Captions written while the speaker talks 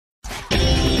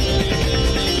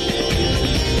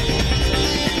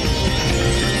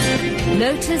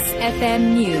Lotus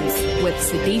FM News with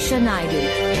SUDISHA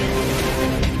Naidu.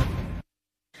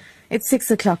 It's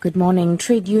 6 o'clock. Good morning.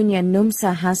 Trade union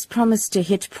NUMSA has promised to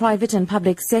hit private and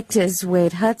public sectors where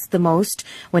it hurts the most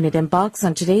when it embarks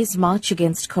on today's march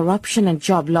against corruption and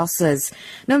job losses.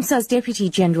 NUMSA's Deputy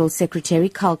General Secretary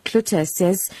Karl Klutter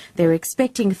says they're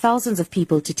expecting thousands of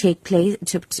people to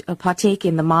partake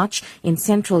in the march in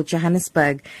central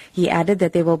Johannesburg. He added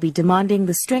that they will be demanding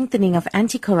the strengthening of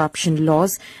anti-corruption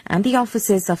laws and the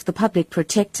offices of the Public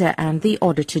Protector and the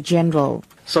Auditor General.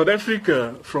 South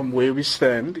Africa, from where we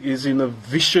stand, is in a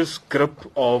vicious grip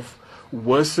of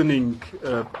worsening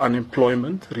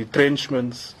unemployment,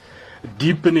 retrenchments,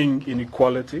 deepening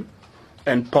inequality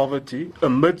and poverty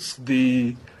amidst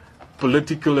the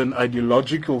political and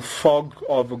ideological fog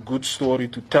of a good story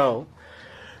to tell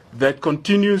that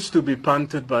continues to be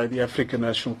punted by the African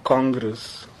National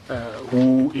Congress,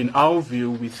 who, in our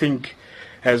view, we think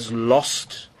has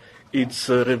lost its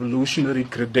revolutionary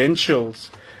credentials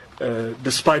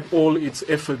despite all its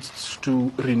efforts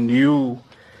to renew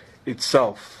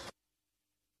itself.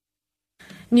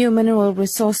 New Mineral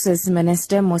Resources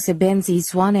Minister Mosebenzi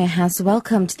Zwane has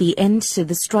welcomed the end to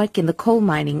the strike in the coal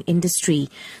mining industry.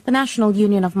 The National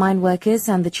Union of Mine Workers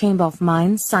and the Chamber of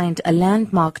Mines signed a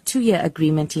landmark 2-year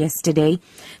agreement yesterday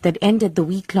that ended the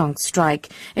week-long strike.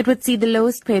 It would see the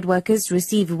lowest paid workers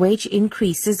receive wage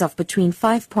increases of between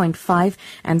 5.5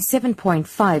 and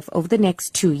 7.5 over the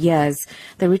next 2 years.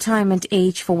 The retirement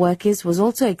age for workers was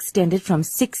also extended from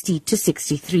 60 to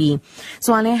 63.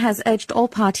 Zwane has urged all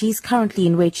parties currently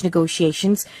in wage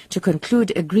negotiations to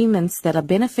conclude agreements that are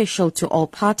beneficial to all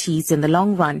parties in the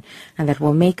long run and that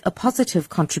will make a positive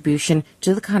contribution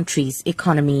to the country's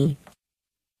economy.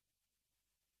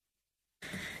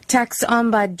 Tax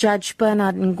Ombud Judge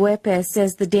Bernard Ngoepe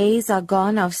says the days are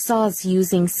gone of SARS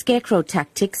using scarecrow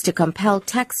tactics to compel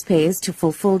taxpayers to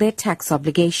fulfill their tax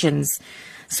obligations.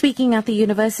 Speaking at the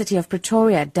University of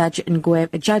Pretoria, Judge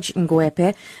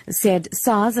Ngoepe said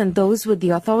SARS and those with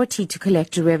the authority to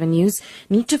collect revenues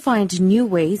need to find new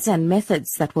ways and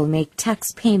methods that will make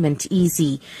tax payment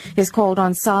easy. He has called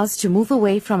on SARS to move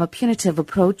away from a punitive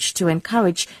approach to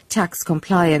encourage tax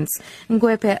compliance.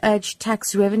 Ngoepe urged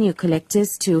tax revenue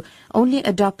collectors to only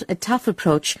adopt a tough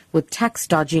approach with tax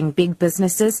dodging big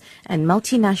businesses and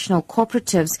multinational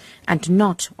cooperatives and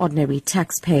not ordinary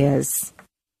taxpayers.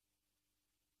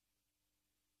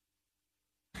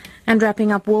 And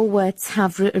wrapping up, Woolworths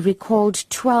have recalled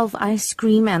 12 ice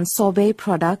cream and sorbet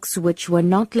products which were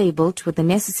not labelled with the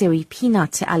necessary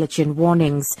peanut allergen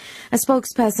warnings. A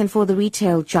spokesperson for the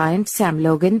retail giant, Sam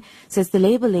Logan, says the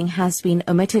labelling has been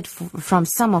omitted from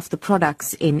some of the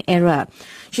products in error.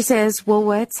 She says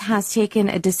Woolworths has taken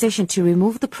a decision to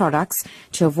remove the products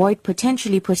to avoid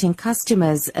potentially putting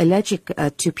customers allergic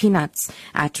to peanuts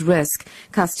at risk.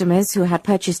 Customers who had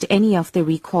purchased any of the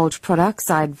recalled products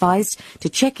are advised to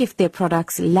check if their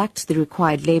products lacked the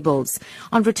required labels.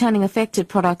 On returning affected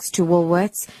products to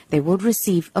Woolworths, they would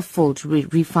receive a full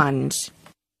refund.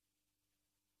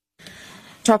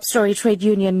 Top story: trade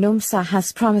union NUMSA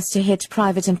has promised to hit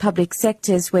private and public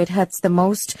sectors where it hurts the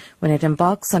most when it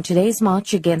embarks on today's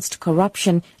march against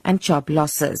corruption and job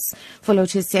losses. For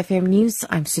Lotus FM News,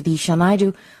 I'm SUDISHA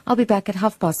Naidu. I'll be back at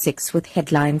 6:30 with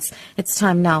headlines. It's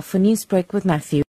time now for Newsbreak with Matthew.